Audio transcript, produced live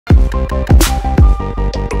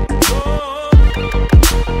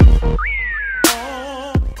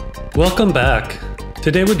Welcome back.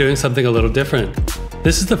 Today we're doing something a little different.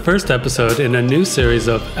 This is the first episode in a new series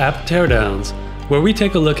of App Teardowns, where we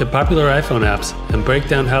take a look at popular iPhone apps and break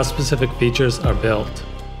down how specific features are built.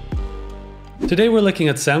 Today we're looking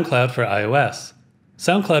at SoundCloud for iOS.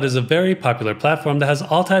 SoundCloud is a very popular platform that has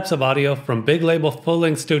all types of audio, from big label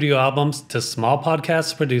full-length studio albums to small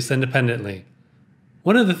podcasts produced independently.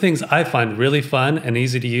 One of the things I find really fun and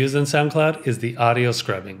easy to use in SoundCloud is the audio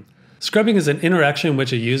scrubbing. Scrubbing is an interaction in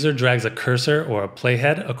which a user drags a cursor or a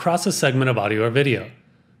playhead across a segment of audio or video.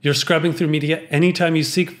 You're scrubbing through media anytime you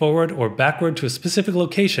seek forward or backward to a specific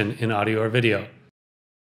location in audio or video.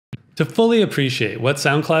 To fully appreciate what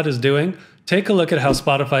SoundCloud is doing, take a look at how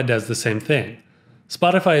Spotify does the same thing.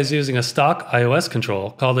 Spotify is using a stock iOS control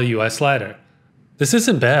called a UI slider. This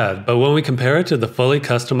isn't bad, but when we compare it to the fully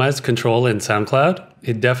customized control in SoundCloud,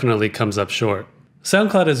 it definitely comes up short.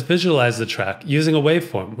 SoundCloud has visualized the track using a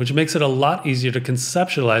waveform, which makes it a lot easier to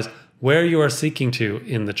conceptualize where you are seeking to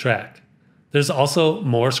in the track. There's also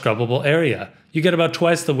more scrubbable area. You get about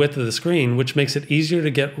twice the width of the screen, which makes it easier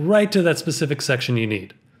to get right to that specific section you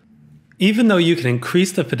need. Even though you can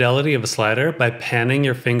increase the fidelity of a slider by panning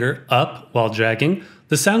your finger up while dragging,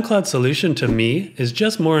 the SoundCloud solution to me is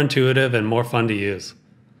just more intuitive and more fun to use.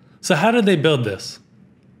 So how did they build this?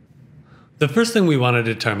 The first thing we want to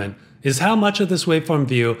determine is how much of this waveform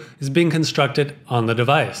view is being constructed on the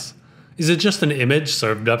device. Is it just an image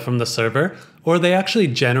served up from the server, or are they actually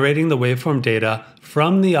generating the waveform data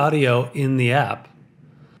from the audio in the app?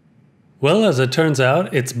 Well, as it turns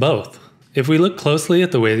out, it's both. If we look closely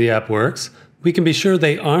at the way the app works, we can be sure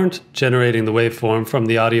they aren't generating the waveform from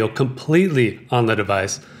the audio completely on the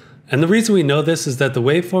device. And the reason we know this is that the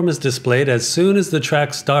waveform is displayed as soon as the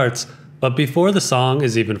track starts, but before the song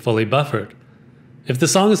is even fully buffered. If the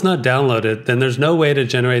song is not downloaded, then there's no way to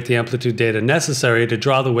generate the amplitude data necessary to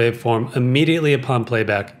draw the waveform immediately upon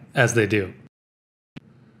playback, as they do.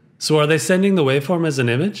 So are they sending the waveform as an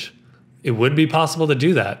image? It would be possible to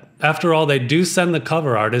do that. After all, they do send the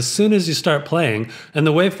cover art as soon as you start playing, and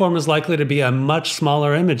the waveform is likely to be a much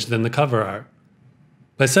smaller image than the cover art.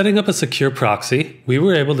 By setting up a secure proxy, we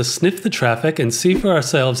were able to sniff the traffic and see for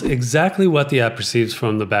ourselves exactly what the app receives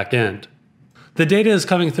from the back end. The data is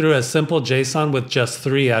coming through as simple JSON with just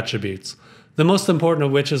 3 attributes, the most important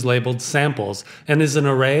of which is labeled samples and is an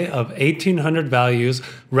array of 1800 values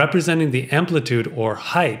representing the amplitude or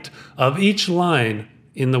height of each line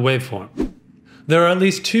in the waveform. There are at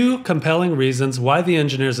least 2 compelling reasons why the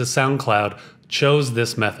engineers at SoundCloud chose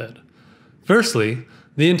this method. Firstly,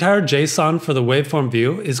 the entire JSON for the waveform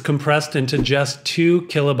view is compressed into just 2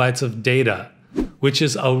 kilobytes of data, which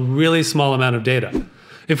is a really small amount of data.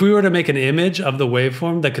 If we were to make an image of the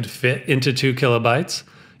waveform that could fit into 2 kilobytes,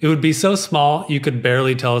 it would be so small you could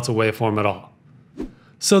barely tell it's a waveform at all.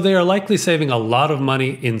 So they are likely saving a lot of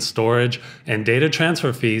money in storage and data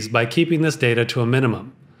transfer fees by keeping this data to a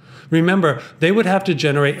minimum. Remember, they would have to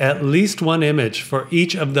generate at least 1 image for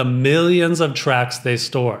each of the millions of tracks they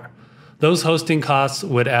store. Those hosting costs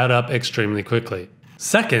would add up extremely quickly.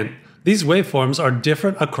 Second, these waveforms are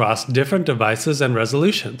different across different devices and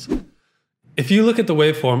resolutions. If you look at the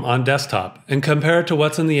waveform on desktop and compare it to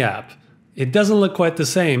what's in the app, it doesn't look quite the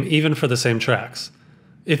same even for the same tracks.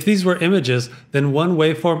 If these were images, then 1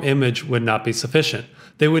 waveform image would not be sufficient.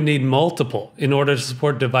 They would need multiple in order to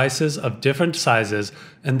support devices of different sizes,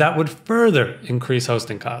 and that would further increase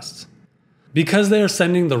hosting costs. Because they are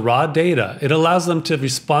sending the raw data, it allows them to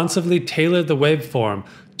responsively tailor the waveform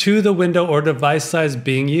to the window or device size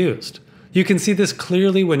being used. You can see this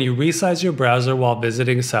clearly when you resize your browser while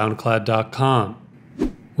visiting SoundCloud.com.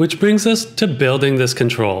 Which brings us to building this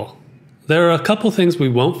control. There are a couple things we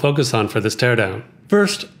won't focus on for this teardown.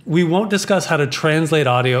 First, we won't discuss how to translate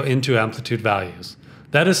audio into amplitude values.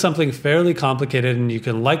 That is something fairly complicated, and you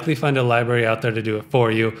can likely find a library out there to do it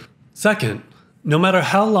for you. Second, no matter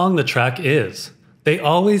how long the track is, they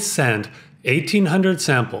always send 1800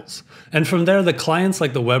 samples, and from there the clients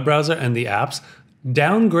like the web browser and the apps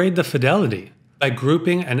downgrade the fidelity by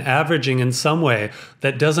grouping and averaging in some way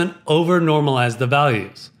that doesn't over-normalize the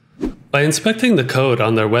values. By inspecting the code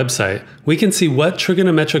on their website, we can see what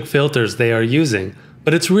trigonometric filters they are using,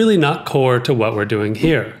 but it's really not core to what we're doing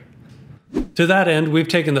here. To that end, we've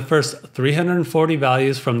taken the first 340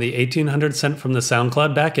 values from the 1800 sent from the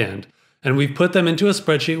SoundCloud backend, and we've put them into a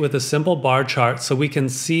spreadsheet with a simple bar chart so we can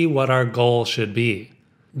see what our goal should be.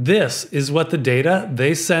 This is what the data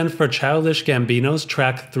they send for Childish Gambino's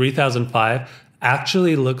track 3005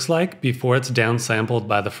 actually looks like before it's downsampled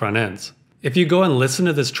by the front ends. If you go and listen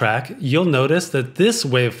to this track, you'll notice that this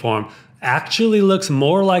waveform actually looks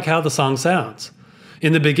more like how the song sounds.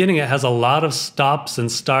 In the beginning, it has a lot of stops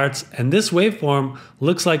and starts, and this waveform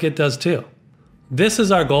looks like it does too. This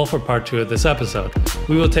is our goal for part 2 of this episode.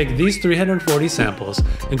 We will take these 340 samples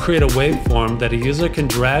and create a waveform that a user can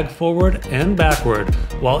drag forward and backward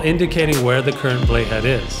while indicating where the current playhead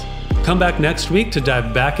is. Come back next week to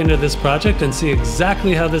dive back into this project and see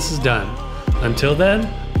exactly how this is done. Until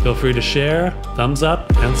then, feel free to share, thumbs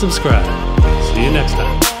up, and subscribe. See you next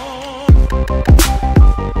time.